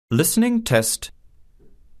Listening Test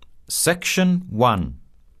Section 1.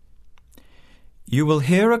 You will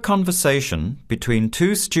hear a conversation between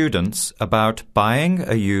two students about buying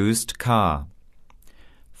a used car.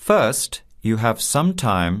 First, you have some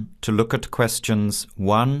time to look at questions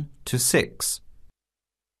 1 to 6.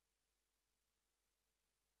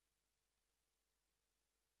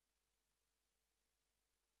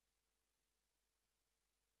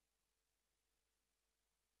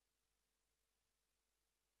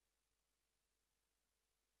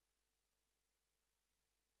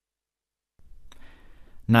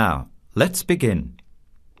 Now, let's begin.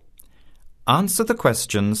 Answer the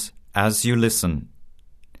questions as you listen.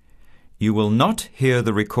 You will not hear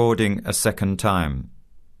the recording a second time.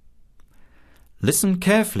 Listen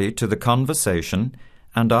carefully to the conversation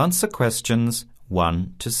and answer questions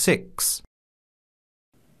 1 to 6.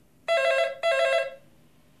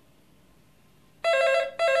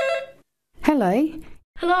 Hello.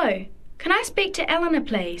 Hello. Can I speak to Eleanor,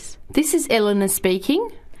 please? This is Eleanor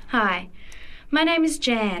speaking. Hi. My name is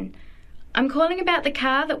Jan. I'm calling about the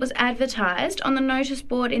car that was advertised on the notice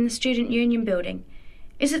board in the Student Union building.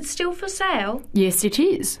 Is it still for sale? Yes, it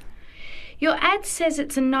is. Your ad says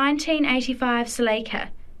it's a 1985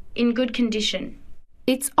 Celica, in good condition.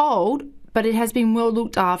 It's old, but it has been well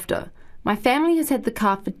looked after. My family has had the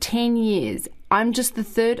car for 10 years. I'm just the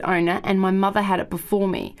third owner and my mother had it before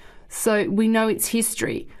me, so we know its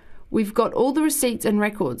history. We've got all the receipts and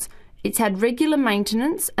records. It's had regular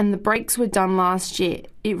maintenance and the brakes were done last year.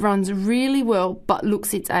 It runs really well but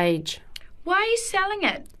looks its age. Why are you selling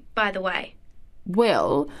it, by the way?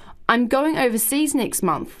 Well, I'm going overseas next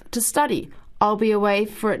month to study. I'll be away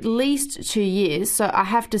for at least 2 years, so I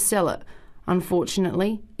have to sell it.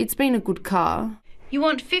 Unfortunately, it's been a good car. You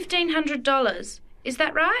want $1,500, is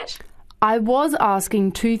that right? I was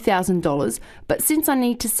asking $2,000, but since I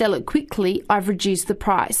need to sell it quickly, I've reduced the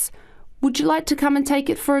price. Would you like to come and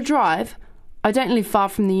take it for a drive? I don't live far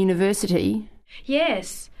from the university.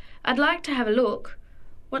 Yes, I'd like to have a look.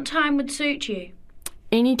 What time would suit you?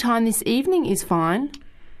 Any time this evening is fine.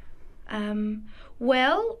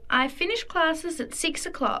 Well, I finish classes at 6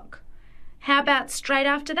 o'clock. How about straight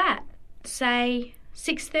after that? Say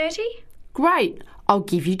 6:30? Great, I'll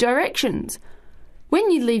give you directions.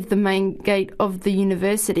 When you leave the main gate of the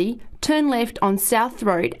university, turn left on South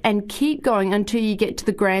Road and keep going until you get to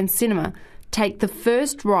the Grand Cinema. Take the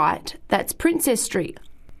first right, that's Princess Street.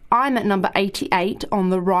 I'm at number 88 on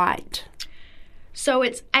the right. So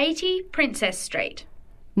it's 80 Princess Street?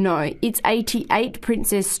 No, it's 88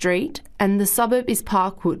 Princess Street and the suburb is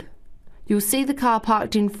Parkwood. You'll see the car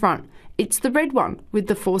parked in front. It's the red one with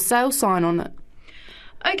the for sale sign on it.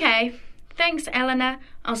 OK, thanks Eleanor.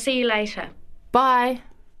 I'll see you later. Bye.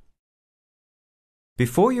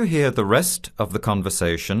 Before you hear the rest of the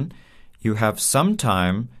conversation, you have some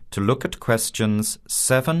time to look at questions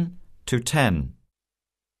 7 to 10.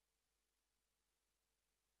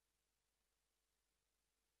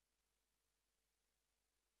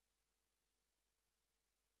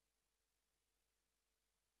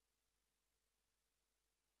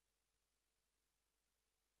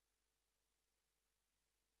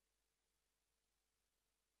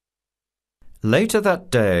 Later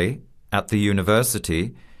that day, at the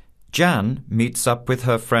university, Jan meets up with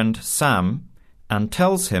her friend Sam and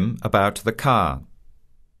tells him about the car.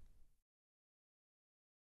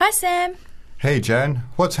 Hi, Sam. Hey, Jan.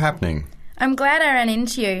 What's happening? I'm glad I ran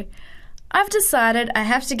into you. I've decided I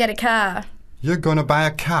have to get a car. You're going to buy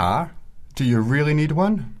a car? Do you really need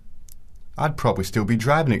one? I'd probably still be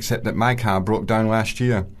driving except that my car broke down last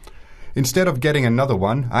year. Instead of getting another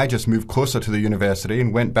one, I just moved closer to the university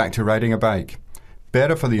and went back to riding a bike.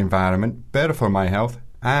 Better for the environment, better for my health,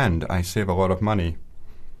 and I save a lot of money.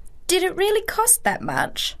 Did it really cost that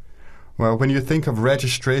much? Well, when you think of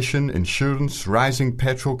registration, insurance, rising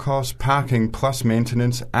petrol costs, parking plus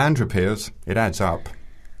maintenance and repairs, it adds up.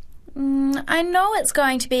 I know it's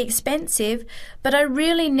going to be expensive, but I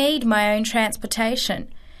really need my own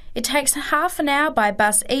transportation. It takes half an hour by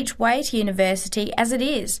bus each way to university as it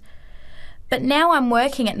is. But now I'm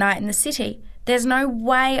working at night in the city. There's no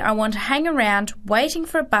way I want to hang around waiting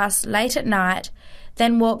for a bus late at night,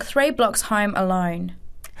 then walk 3 blocks home alone.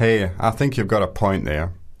 Hey, I think you've got a point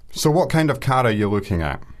there. So what kind of car are you looking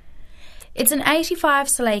at? It's an 85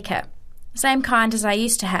 Celica, same kind as I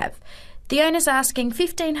used to have. The owner's asking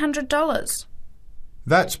 $1,500.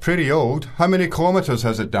 That's pretty old. How many kilometres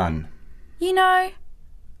has it done? You know,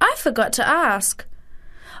 I forgot to ask.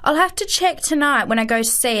 I'll have to check tonight when I go to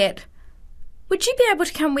see it. Would you be able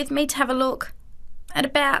to come with me to have a look at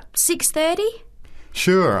about 6:30?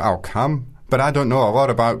 Sure, I'll come, but I don't know a lot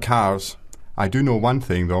about cars. I do know one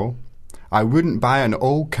thing, though. I wouldn't buy an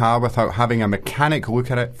old car without having a mechanic look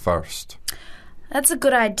at it first. That's a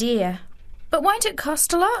good idea. But won't it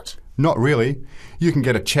cost a lot? Not really. You can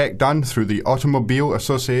get a check done through the Automobile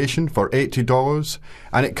Association for $80,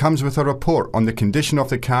 and it comes with a report on the condition of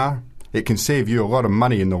the car. It can save you a lot of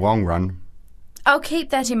money in the long run. I'll keep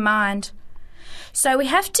that in mind. So we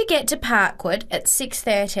have to get to Parkwood at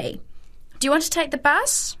 6:30. Do you want to take the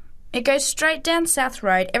bus? It goes straight down South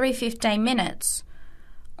Road every 15 minutes.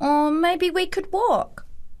 Or maybe we could walk.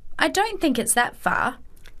 I don't think it's that far.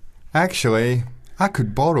 Actually, I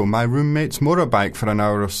could borrow my roommate's motorbike for an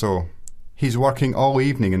hour or so. He's working all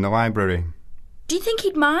evening in the library. Do you think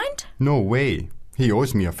he'd mind? No way. He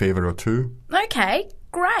owes me a favour or two. Okay,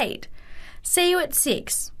 great. See you at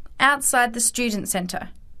 6, outside the student centre.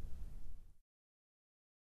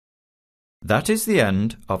 That is the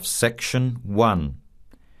end of section 1.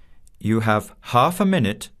 You have half a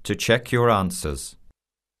minute to check your answers.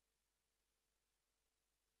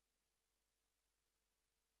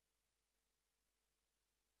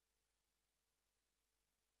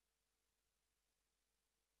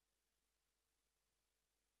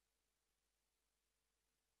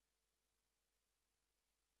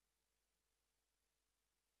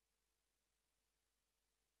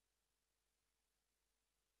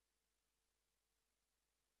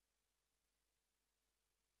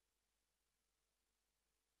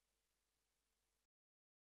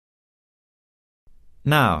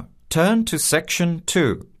 Now, turn to Section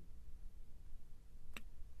 2.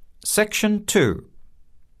 Section 2.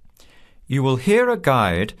 You will hear a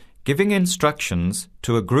guide giving instructions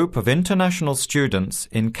to a group of international students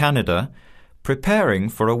in Canada preparing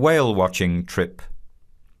for a whale-watching trip.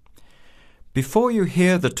 Before you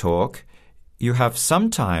hear the talk, you have some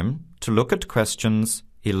time to look at questions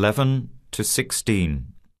 11 to 16.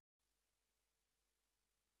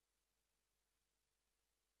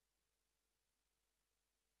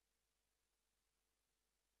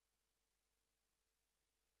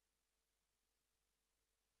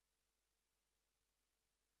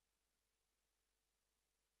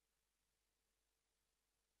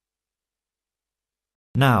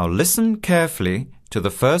 Now listen carefully to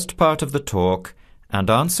the first part of the talk and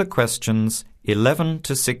answer questions 11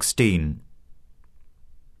 to 16.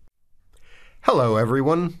 Hello,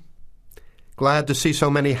 everyone. Glad to see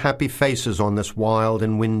so many happy faces on this wild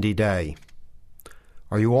and windy day.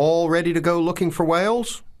 Are you all ready to go looking for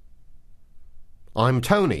whales? I'm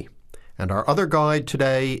Tony, and our other guide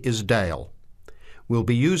today is Dale. We'll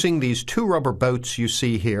be using these 2 rubber boats you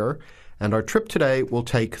see here, and our trip today will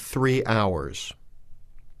take 3 hours.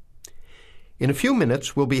 In a few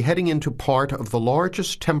minutes, we'll be heading into part of the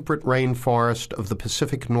largest temperate rainforest of the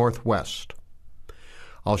Pacific Northwest.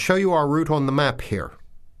 I'll show you our route on the map here.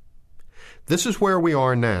 This is where we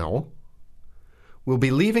are now. We'll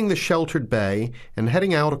be leaving the sheltered bay and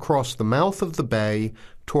heading out across the mouth of the bay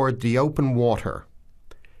toward the open water.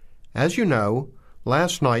 As you know,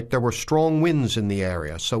 last night there were strong winds in the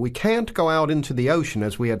area, so we can't go out into the ocean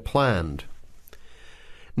as we had planned.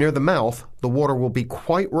 Near the mouth, the water will be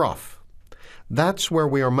quite rough. That's where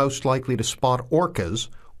we are most likely to spot orcas,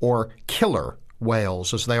 or killer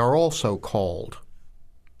whales as they are also called.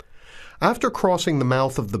 After crossing the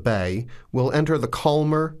mouth of the bay, we'll enter the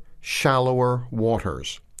calmer, shallower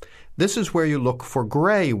waters. This is where you look for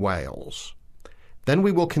gray whales. Then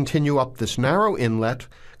we will continue up this narrow inlet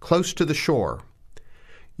close to the shore.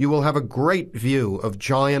 You will have a great view of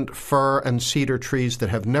giant fir and cedar trees that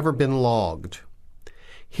have never been logged.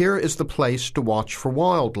 Here is the place to watch for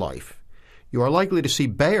wildlife. You are likely to see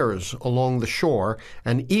bears along the shore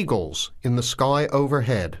and eagles in the sky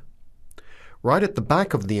overhead. Right at the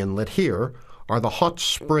back of the inlet here are the hot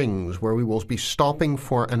springs where we will be stopping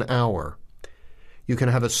for an hour. You can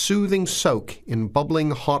have a soothing soak in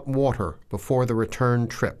bubbling hot water before the return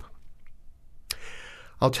trip.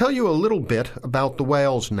 I'll tell you a little bit about the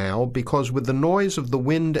whales now, because with the noise of the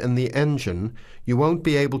wind and the engine, you won't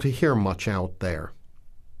be able to hear much out there.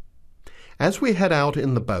 As we head out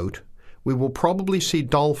in the boat, we will probably see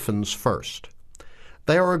dolphins first.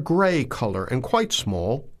 They are a gray color and quite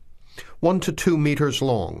small, 1 to 2 meters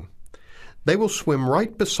long. They will swim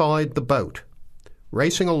right beside the boat,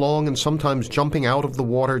 racing along and sometimes jumping out of the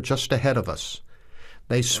water just ahead of us.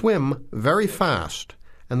 They swim very fast,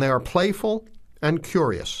 and they are playful and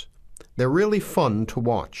curious. They're really fun to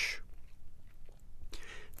watch.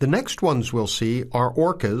 The next ones we'll see are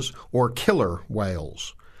orcas, or killer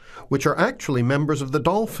whales, which are actually members of the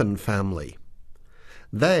dolphin family.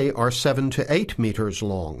 They are 7 to 8 meters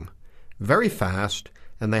long, very fast,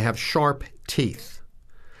 and they have sharp teeth.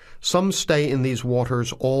 Some stay in these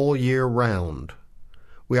waters all year round.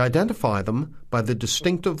 We identify them by the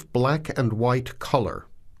distinctive black and white color.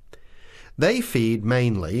 They feed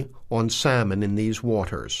mainly on salmon in these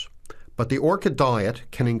waters, but the orca diet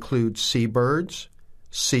can include seabirds,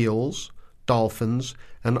 seals, dolphins,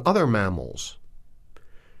 and other mammals.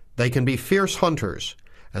 They can be fierce hunters,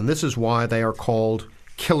 and this is why they are called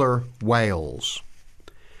killer whales.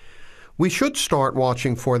 We should start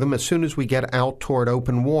watching for them as soon as we get out toward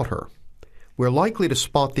open water. We're likely to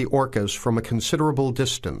spot the orcas from a considerable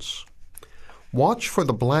distance. Watch for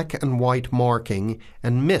the black and white marking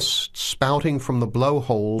and mist spouting from the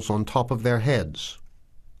blowholes on top of their heads.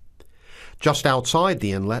 Just outside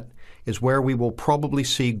the inlet is where we will probably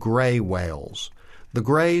see gray whales. The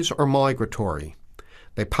grays are migratory.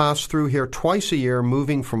 They pass through here twice a year,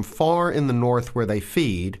 moving from far in the north where they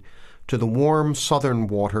feed to the warm southern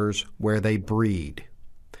waters where they breed.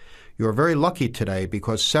 You are very lucky today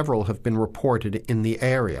because several have been reported in the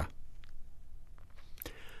area.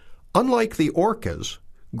 Unlike the orcas,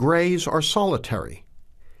 grays are solitary,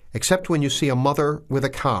 except when you see a mother with a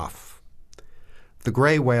calf. The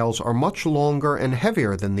gray whales are much longer and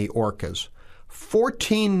heavier than the orcas,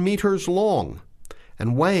 14 meters long,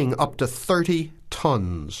 and weighing up to 30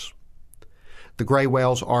 tons. The gray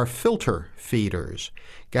whales are filter feeders,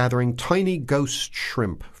 gathering tiny ghost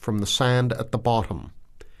shrimp from the sand at the bottom.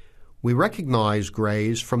 We recognize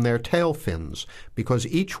grays from their tail fins because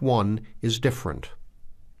each one is different.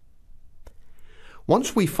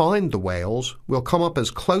 Once we find the whales, we'll come up as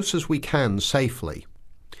close as we can safely.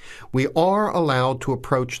 We are allowed to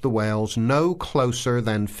approach the whales no closer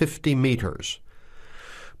than 50 meters,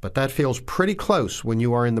 but that feels pretty close when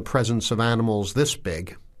you are in the presence of animals this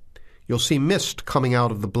big. You'll see mist coming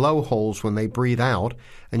out of the blowholes when they breathe out,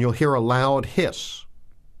 and you'll hear a loud hiss.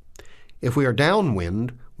 If we are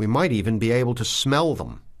downwind, we might even be able to smell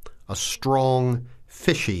them, a strong,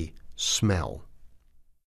 fishy smell.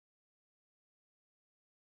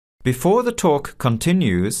 Before the talk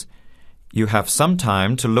continues, you have some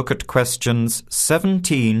time to look at questions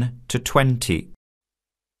 17 to 20.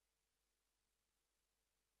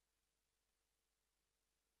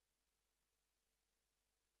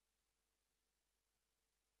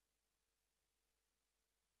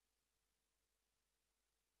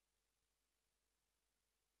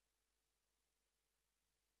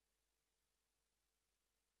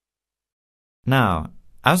 Now,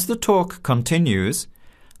 as the talk continues,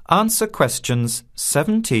 answer questions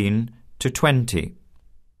 17 to 20.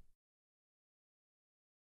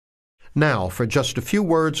 Now, for just a few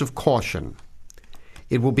words of caution.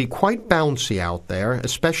 It will be quite bouncy out there,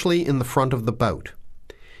 especially in the front of the boat.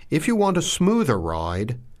 If you want a smoother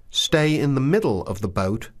ride, stay in the middle of the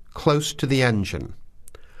boat, close to the engine.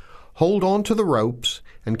 Hold on to the ropes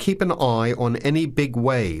and keep an eye on any big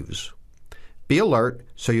waves. Be alert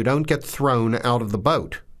so you don't get thrown out of the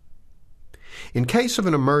boat. In case of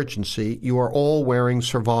an emergency, you are all wearing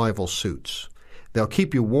survival suits. They'll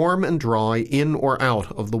keep you warm and dry in or out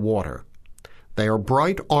of the water. They are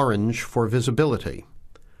bright orange for visibility.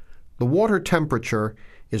 The water temperature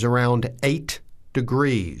is around 8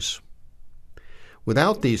 degrees.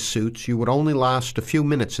 Without these suits, you would only last a few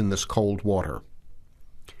minutes in this cold water.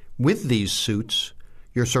 With these suits,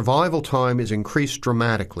 your survival time is increased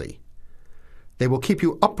dramatically. They will keep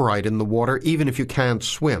you upright in the water even if you can't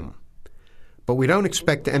swim. But we don't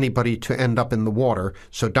expect anybody to end up in the water,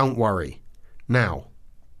 so don't worry. Now,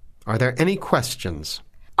 are there any questions?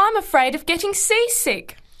 I'm afraid of getting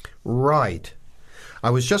seasick. Right. I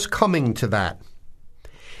was just coming to that.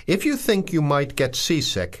 If you think you might get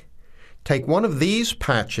seasick, take one of these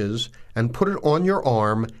patches and put it on your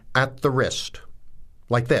arm at the wrist,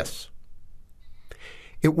 like this.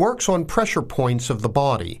 It works on pressure points of the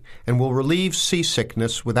body and will relieve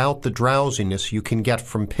seasickness without the drowsiness you can get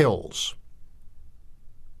from pills.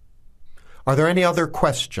 Are there any other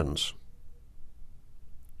questions?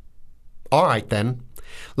 All right then,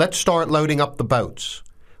 let's start loading up the boats.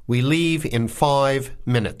 We leave in 5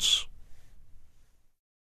 minutes.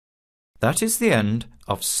 That is the end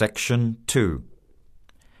of section 2.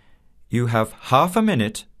 You have half a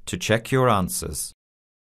minute to check your answers.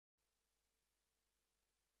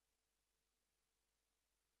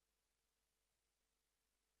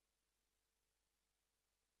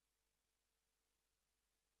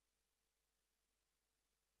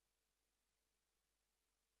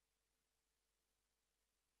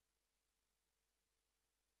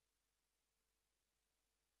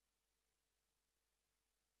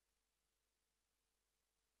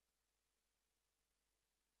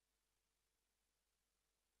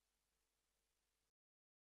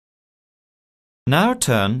 Now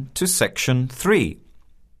turn to Section 3.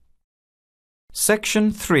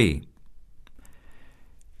 Section 3.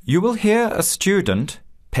 You will hear a student,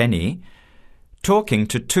 Penny, talking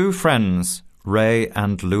to two friends, Ray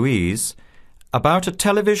and Louise, about a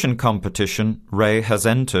television competition Ray has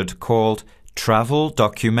entered called Travel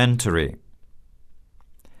Documentary.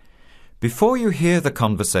 Before you hear the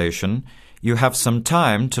conversation, you have some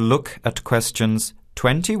time to look at questions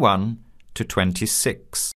 21 to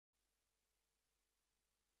 26.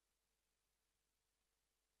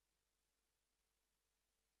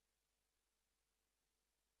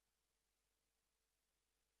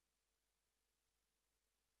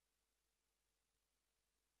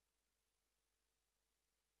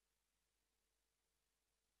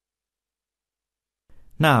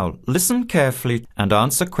 Now, listen carefully and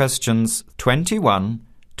answer questions 21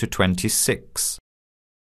 to 26.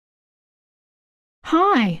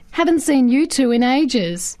 Hi, haven't seen you two in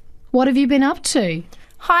ages. What have you been up to?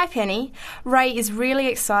 Hi, Penny. Ray is really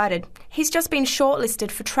excited. He's just been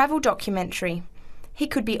shortlisted for Travel Documentary. He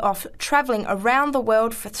could be off travelling around the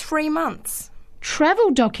world for 3 months.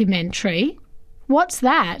 Travel documentary? What's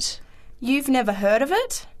that? You've never heard of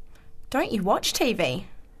it? Don't you watch TV?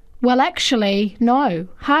 Well, actually, no,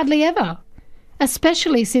 hardly ever.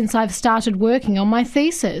 Especially since I've started working on my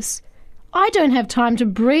thesis. I don't have time to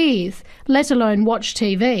breathe, let alone watch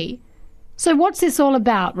TV. So what's this all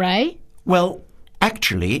about, Ray? Well,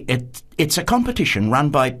 actually, it's a competition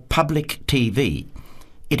run by public TV.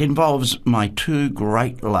 It involves my two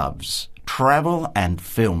great loves, travel and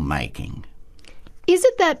filmmaking. Is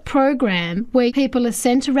it that program where people are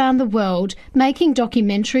sent around the world making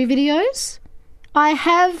documentary videos? I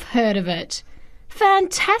have heard of it.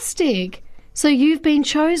 Fantastic! So you've been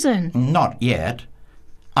chosen? Not yet.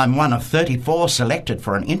 I'm one of 34 selected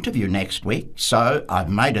for an interview next week, so I've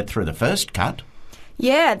made it through the first cut.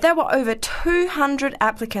 Yeah, there were over 200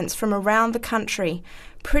 applicants from around the country.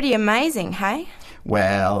 Pretty amazing, hey?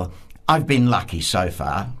 Well, I've been lucky so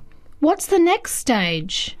far. What's the next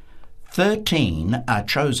stage? 13 are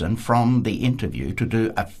chosen from the interview to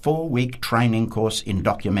do a 4-week training course in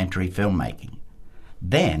documentary filmmaking.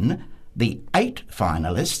 Then, the 8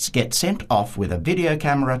 finalists get sent off with a video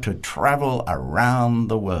camera to travel around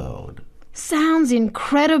the world. Sounds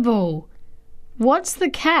incredible. What's the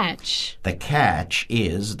catch? The catch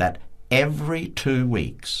is that every 2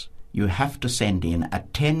 weeks you have to send in a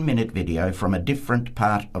 10-minute video from a different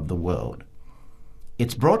part of the world.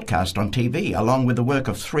 It's broadcast on TV along with the work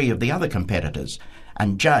of 3 of the other competitors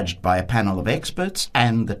and judged by a panel of experts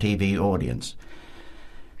and the TV audience.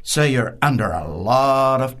 So you're under a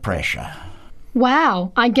lot of pressure.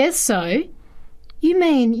 Wow, I guess so. You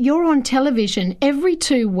mean you're on television every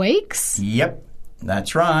 2 weeks? Yep,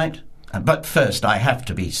 that's right. But first I have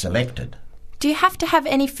to be selected. Do you have to have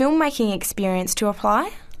any filmmaking experience to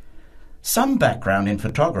apply? Some background in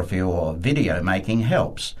photography or video making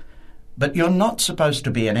helps, but you're not supposed to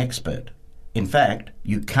be an expert. In fact,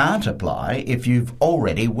 you can't apply if you've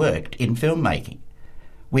already worked in filmmaking.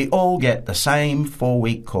 We all get the same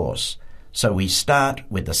 4-week course, so we start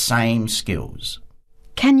with the same skills.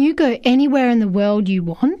 Can you go anywhere in the world you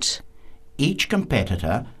want? Each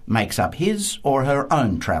competitor makes up his or her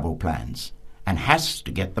own travel plans and has to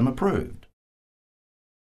get them approved.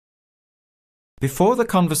 Before the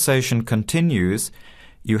conversation continues,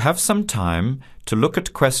 you have some time to look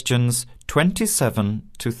at questions 27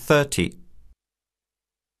 to 30.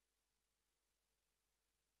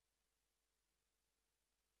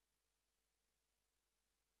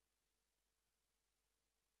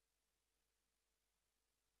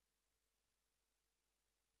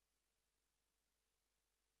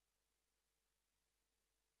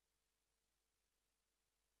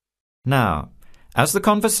 Now, as the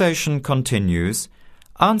conversation continues,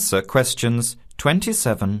 answer questions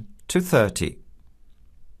 27 to 30.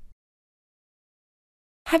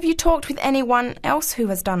 Have you talked with anyone else who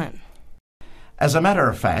has done it? As a matter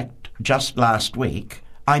of fact, just last week,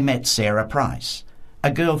 I met Sarah Price, a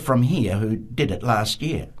girl from here who did it last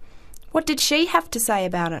year. What did she have to say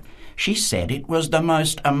about it? She said it was the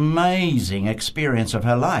most amazing experience of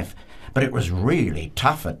her life, but it was really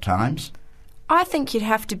tough at times. I think you'd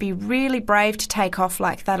have to be really brave to take off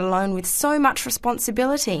like that alone with so much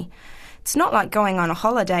responsibility. It's not like going on a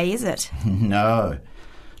holiday, is it? No.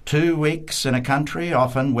 2 weeks in a country,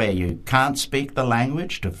 often where you can't speak the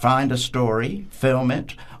language, to find a story, film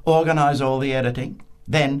it, organise all the editing.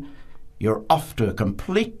 Then you're off to a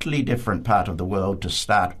completely different part of the world to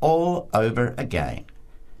start all over again.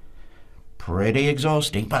 Pretty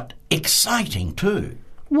exhausting, but exciting too.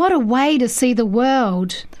 What a way to see the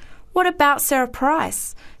world. What about Sarah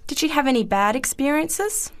Price? Did she have any bad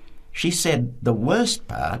experiences? She said the worst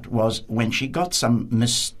part was when she got some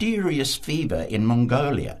mysterious fever in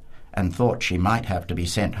Mongolia and thought she might have to be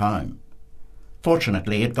sent home.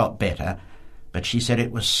 Fortunately, it got better, but she said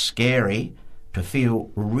it was scary to feel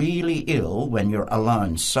really ill when you're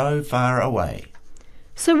alone so far away.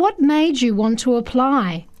 So what made you want to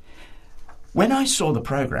apply? When I saw the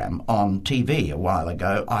program on TV a while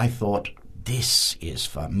ago, I thought, this is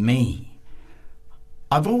for me.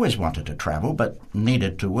 I've always wanted to travel, but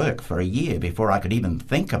needed to work for a year before I could even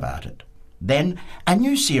think about it. Then a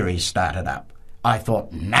new series started up. I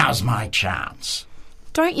thought, now's my chance.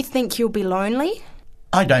 Don't you think you'll be lonely?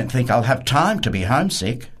 I don't think I'll have time to be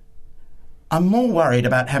homesick. I'm more worried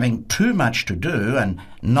about having too much to do and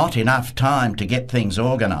not enough time to get things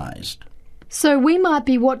organised. So we might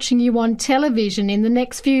be watching you on television in the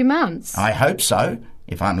next few months. I hope so,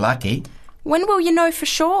 if I'm lucky. When will you know for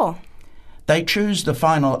sure? They choose the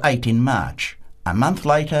final 8 in March. A month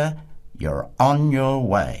later, you're on your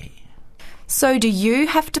way. So do you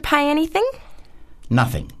have to pay anything?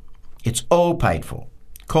 Nothing. It's all paid for.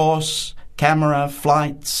 Course, camera,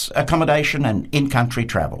 flights, accommodation and in-country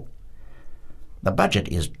travel. The budget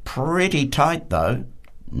is pretty tight, though.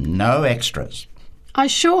 No extras. I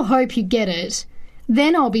sure hope you get it.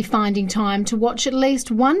 Then I'll be finding time to watch at least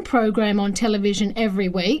one program on television every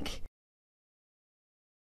week.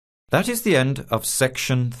 That is the end of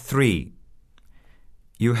section 3.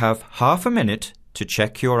 You have half a minute to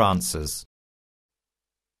check your answers.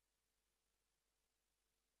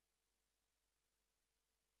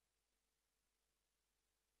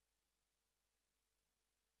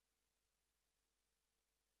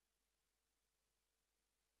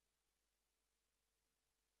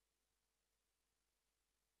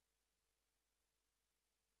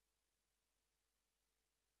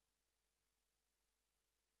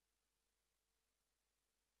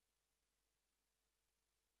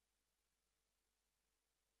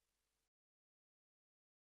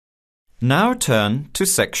 Now turn to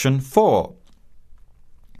section 4.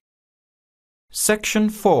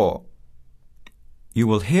 Section 4. You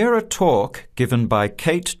will hear a talk given by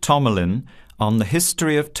Kate Tomerlin on the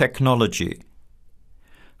history of technology.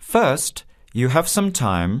 First, you have some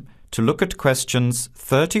time to look at questions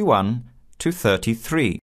 31 to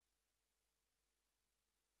 33.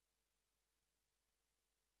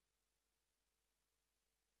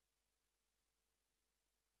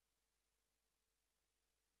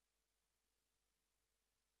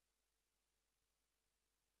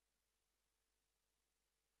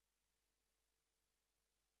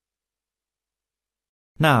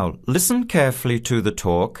 Now, listen carefully to the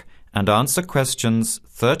talk and answer questions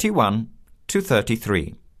 31 to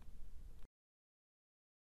 33.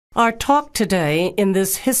 Our talk today in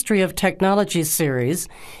this History of Technology series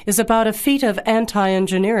is about a feat of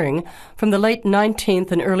anti-engineering from the late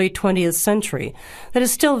 19th and early 20th century that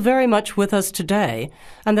is still very much with us today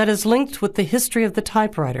and that is linked with the history of the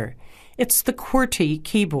typewriter. It's the QWERTY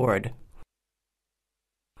keyboard.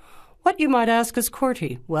 What, you might ask, is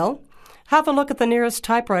QWERTY? Well, have a look at the nearest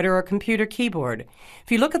typewriter or computer keyboard.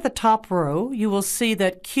 If you look at the top row, you will see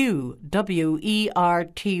that Q, W-E-R-T-Y,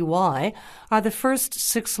 are the first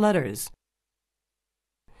 6 letters.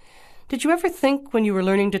 Did you ever think when you were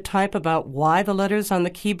learning to type about why the letters on the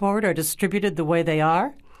keyboard are distributed the way they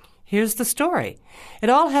are? Here's the story. It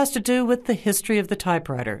all has to do with the history of the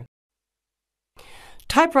typewriter.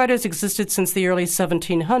 Typewriters existed since the early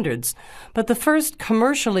 1700s, but the first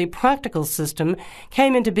commercially practical system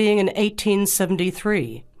came into being in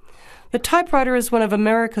 1873. The typewriter is one of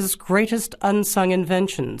America's greatest unsung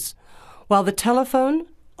inventions. While the telephone,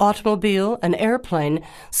 automobile, and airplane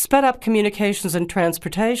sped up communications and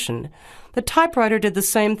transportation, the typewriter did the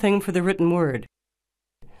same thing for the written word.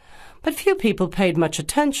 But few people paid much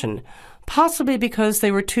attention, possibly because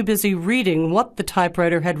they were too busy reading what the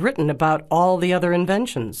typewriter had written about all the other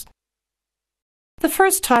inventions. The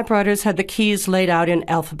first typewriters had the keys laid out in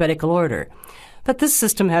alphabetical order, but this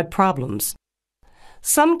system had problems.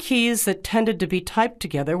 Some keys that tended to be typed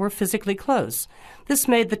together were physically close. This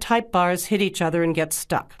made the type bars hit each other and get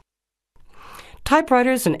stuck.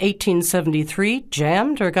 Typewriters in 1873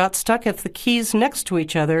 jammed or got stuck if the keys next to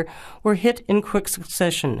each other were hit in quick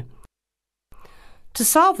succession. To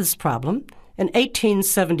solve this problem, in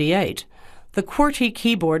 1878, the QWERTY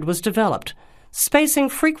keyboard was developed, spacing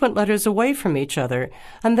frequent letters away from each other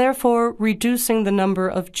and therefore reducing the number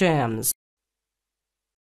of jams.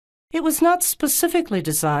 It was not specifically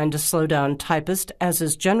designed to slow down typists, as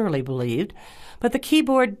is generally believed, but the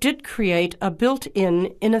keyboard did create a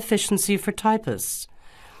built-in inefficiency for typists.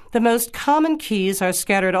 The most common keys are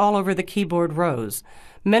scattered all over the keyboard rows,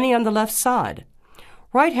 many on the left side.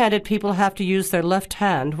 Right-handed people have to use their left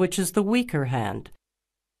hand, which is the weaker hand.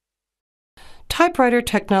 Typewriter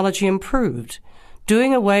technology improved.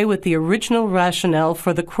 doing away with the original rationale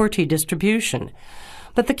for the QWERTY distribution.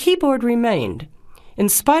 But the keyboard remained. In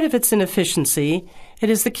spite of its inefficiency, it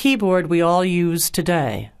is the keyboard we all use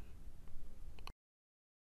today.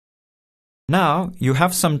 Now you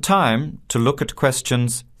have some time to look at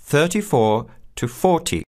questions 34 to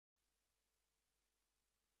 40.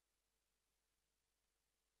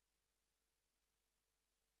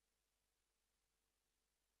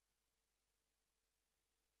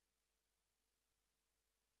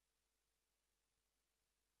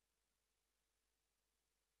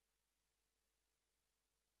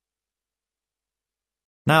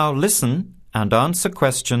 Now listen and answer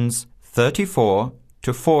questions 34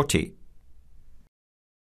 to 40.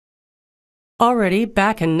 Already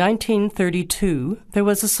back in 1932, there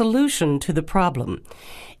was a solution to the problem.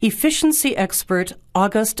 Efficiency expert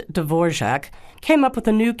August Dvorak came up with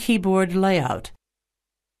a new keyboard layout.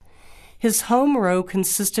 His home row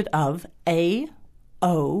consisted of A,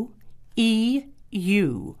 O, E,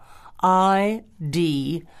 U, I,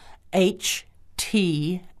 D, H,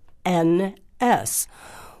 T, N, S,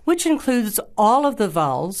 which includes all of the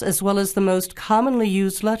vowels as well as the most commonly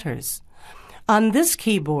used letters. On this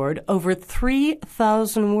keyboard, over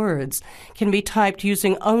 3,000 words can be typed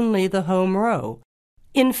using only the home row.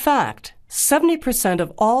 In fact, 70%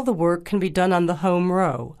 of all the work can be done on the home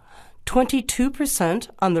row, 22%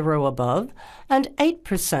 on the row above, and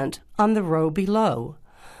 8% on the row below.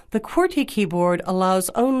 The QWERTY keyboard allows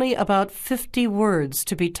only about 50 words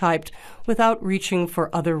to be typed without reaching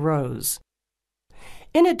for other rows.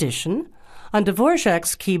 In addition, on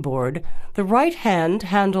Dvorak's keyboard, the right hand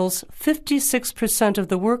handles 56% of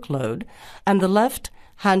the workload and the left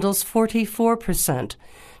handles 44%,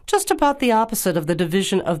 just about the opposite of the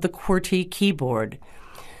division of the QWERTY keyboard.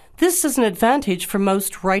 This is an advantage for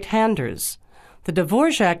most right-handers. The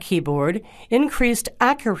Dvorak keyboard increased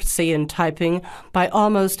accuracy in typing by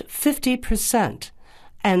almost 50%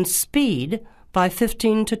 and speed by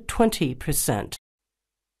 15 to 20%.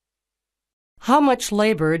 How much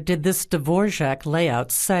labor did this Dvorak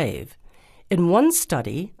layout save? In one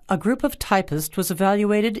study, a group of typists was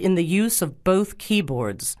evaluated in the use of both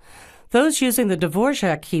keyboards. Those using the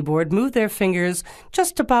Dvorak keyboard moved their fingers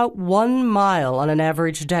just about 1 mile on an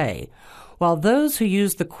average day, while those who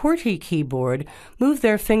used the QWERTY keyboard moved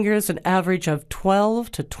their fingers an average of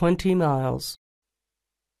 12 to 20 miles.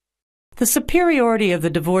 The superiority of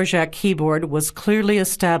the Dvorak keyboard was clearly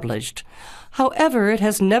established. However, it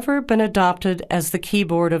has never been adopted as the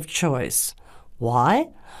keyboard of choice. Why?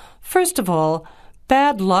 First of all,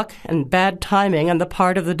 bad luck and bad timing on the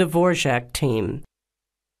part of the Dvorak team.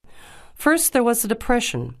 First, there was the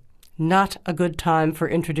Depression. Not a good time for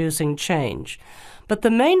introducing change. But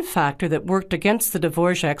the main factor that worked against the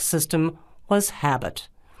Dvorak system was habit.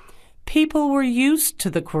 People were used to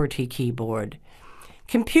the QWERTY keyboard.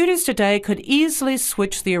 Computers today could easily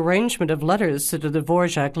switch the arrangement of letters to the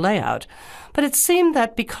Dvorak layout, but it seemed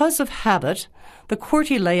that because of habit, the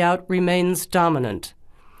QWERTY layout remains dominant.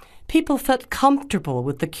 People felt comfortable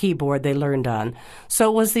with the keyboard they learned on,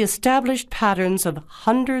 so it was the established patterns of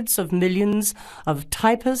hundreds of millions of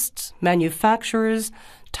typists, manufacturers,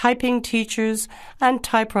 typing teachers, and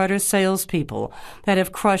typewriter salespeople that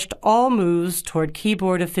have crushed all moves toward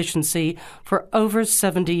keyboard efficiency for over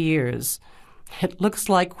 70 years. It looks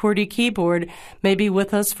like QWERTY keyboard may be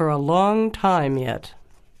with us for a long time yet.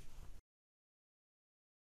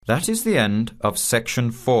 That is the end of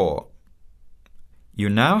section 4. You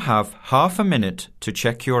now have half a minute to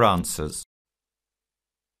check your answers.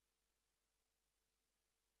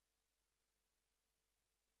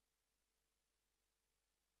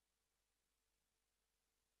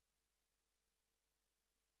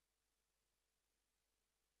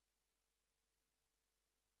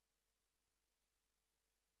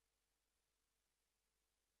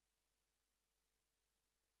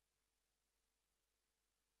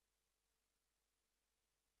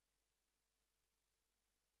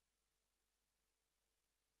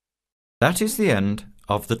 That is the end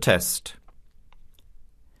of the test.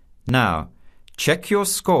 Now, check your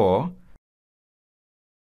score